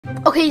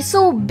Okay,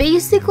 so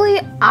basically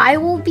I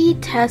will be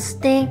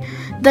testing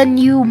the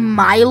new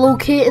MILO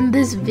kit in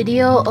this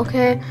video,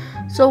 okay?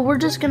 So we're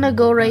just gonna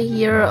go right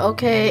here,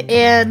 okay?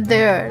 And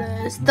there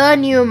it is, the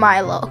new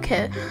MILO,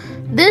 okay?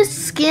 This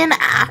skin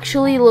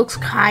actually looks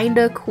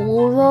kinda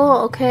cool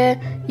though, okay?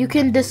 You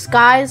can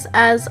disguise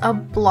as a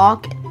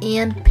block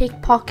and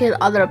pickpocket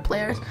other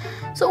players.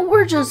 So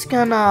we're just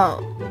gonna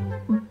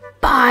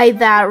buy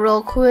that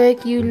real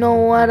quick, you know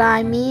what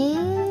I mean?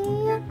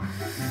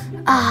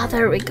 Ah,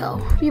 there we go.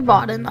 We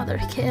bought another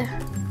kit.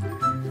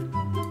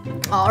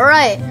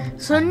 Alright,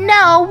 so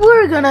now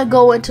we're gonna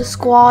go into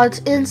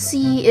squads and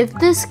see if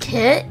this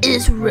kit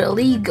is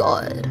really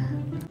good.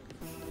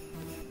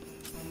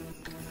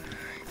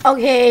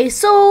 Okay,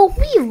 so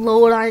we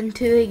load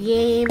onto the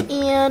game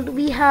and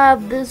we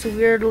have this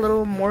weird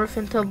little morph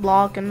into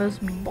block in this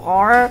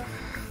bar.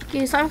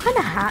 Okay, so I'm kind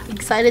of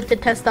excited to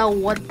test out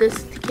what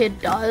this kit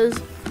does.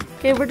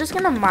 Okay, we're just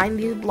gonna mine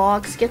these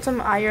blocks, get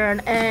some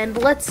iron, and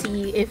let's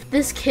see if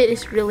this kit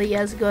is really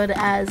as good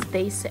as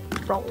they say.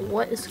 Bro,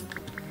 what is...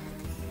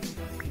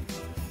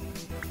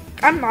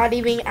 I'm not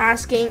even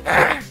asking.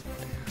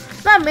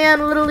 That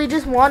man literally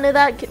just wanted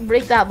that,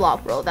 break that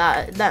block, bro.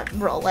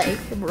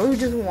 Bro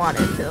just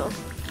wanted to.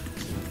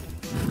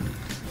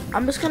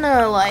 I'm just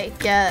gonna, like,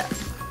 get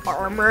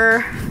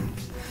armor.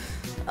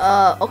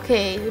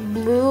 Okay,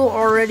 blue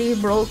already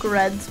broke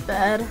red's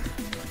bed.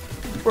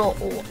 Bro,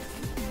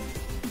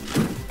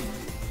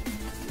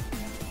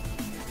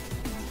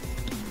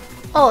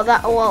 oh,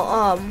 that,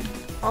 well,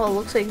 oh,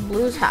 looks like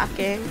blue's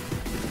hacking.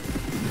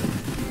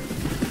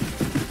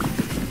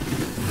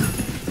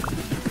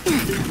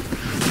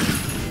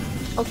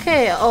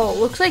 Okay, oh,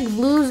 looks like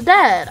blue's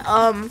dead.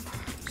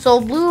 So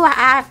blue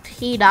hacked,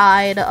 he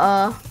died.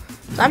 So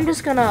I'm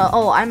just gonna,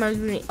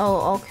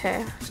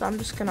 okay. So I'm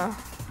just gonna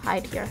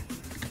hide here.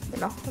 You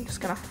know, I'm just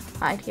gonna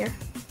hide here.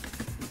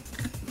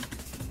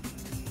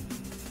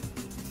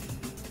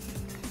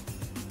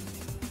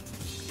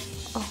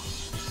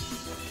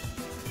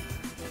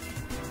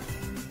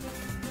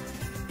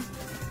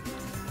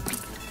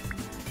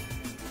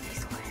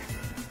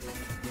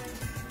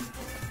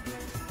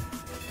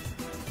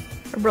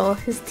 Bro,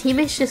 his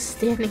teammate's just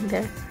standing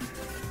there.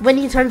 When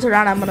he turns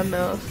around, I'm gonna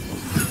move.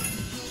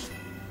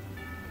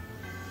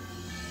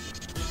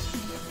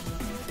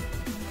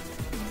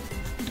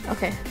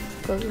 Okay,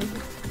 go.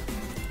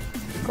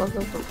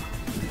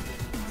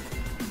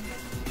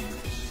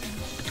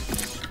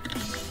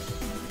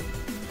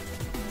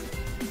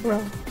 Bro.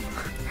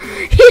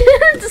 He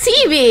didn't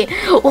see me!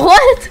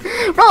 What?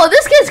 Bro,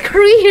 this gets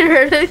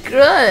creepier than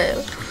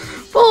good.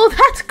 Bro,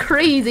 that's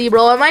crazy,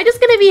 bro. Am I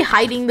just gonna be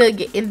hiding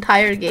the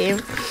entire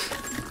game?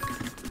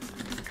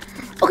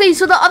 Okay,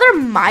 so the other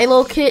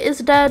MILO kit is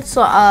dead,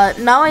 so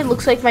now it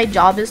looks like my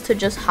job is to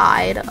just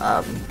hide.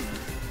 Oh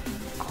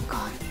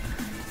god.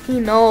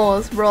 He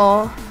knows,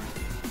 bro.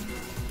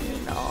 He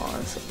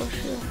knows. Oh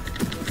shit.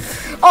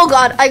 Oh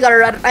god, I gotta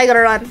run. I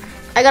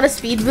got a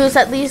speed boost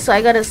at least, so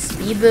I got a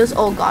speed boost.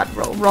 Oh god,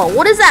 bro,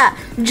 what is that?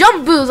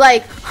 Jump boost,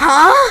 like,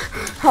 huh?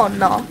 Oh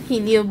no, he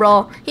knew,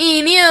 bro.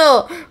 He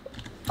knew.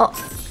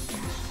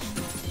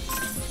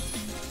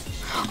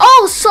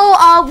 Oh, so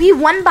we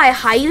won by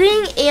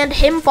hiding and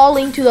him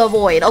falling to the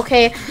void.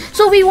 Okay,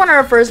 so we won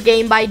our first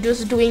game by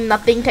just doing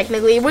nothing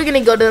technically. We're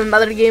gonna go to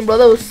another game, bro.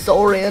 That was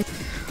so random.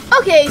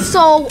 Okay,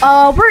 so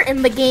we're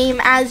in the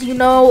game as you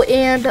know,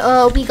 and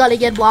we gotta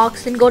get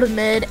blocks and go to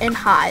mid and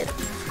hide,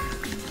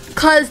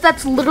 cause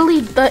that's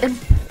literally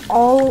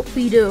all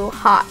we do,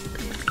 hide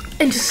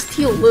and just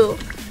steal loot.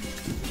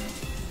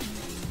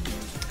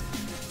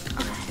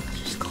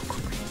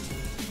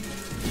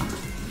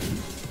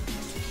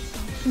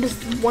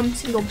 Just one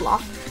single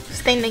block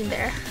standing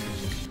there.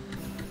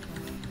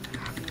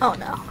 Oh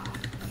no.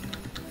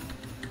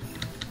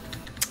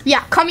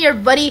 Yeah, come here,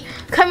 buddy.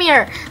 Come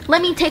here.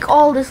 Let me take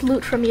all this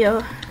loot from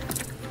you.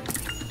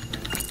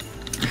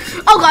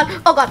 Oh god.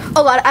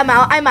 I'm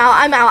out.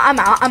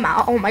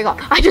 Oh my god.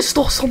 I just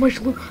stole so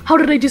much loot. How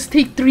did I just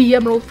take 3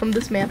 emeralds from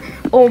this man?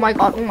 Oh my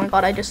god.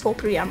 I just stole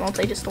 3 emeralds.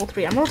 I just stole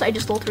 3 emeralds.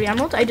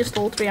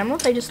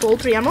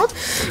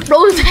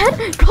 Bro is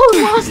dead. Bro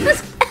lost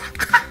this.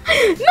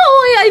 No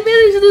way I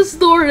managed to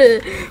store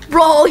it.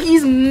 Bro,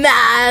 he's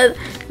mad.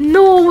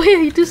 No way,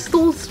 I just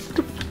stole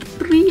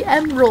 3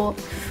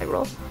 emeralds.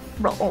 Bro,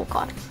 oh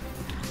god.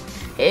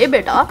 Hey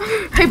beta.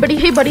 Hey buddy.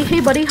 Hi buddy. Hi.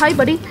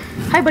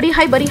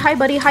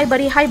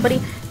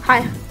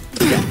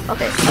 Yeah,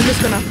 okay, I'm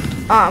just gonna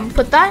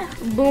put that.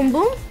 Boom.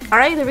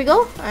 Alright, there we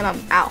go. And I'm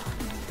out.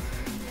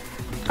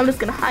 I'm just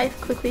gonna hide,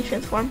 quickly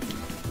transform.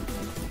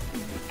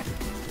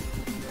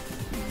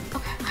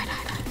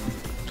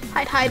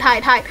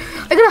 Hide.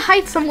 I gotta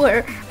hide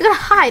somewhere. I gotta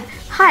hide.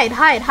 Hide.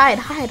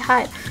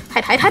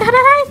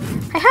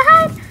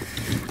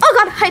 Oh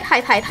god, hide.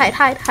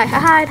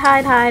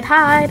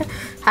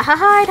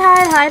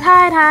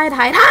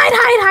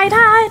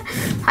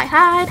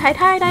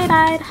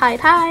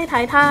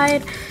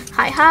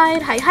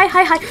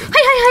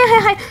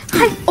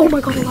 Oh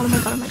my god.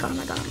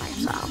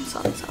 I'm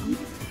sorry.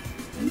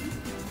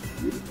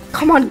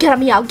 Come on, get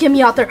me out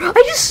there.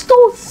 I just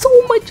stole so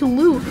much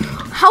loot.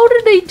 How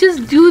did they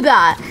just do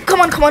that?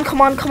 Come on. Come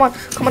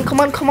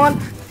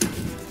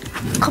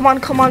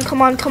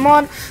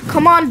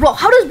on, bro.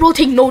 How does bro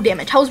take no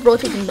damage? How is bro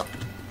taking no?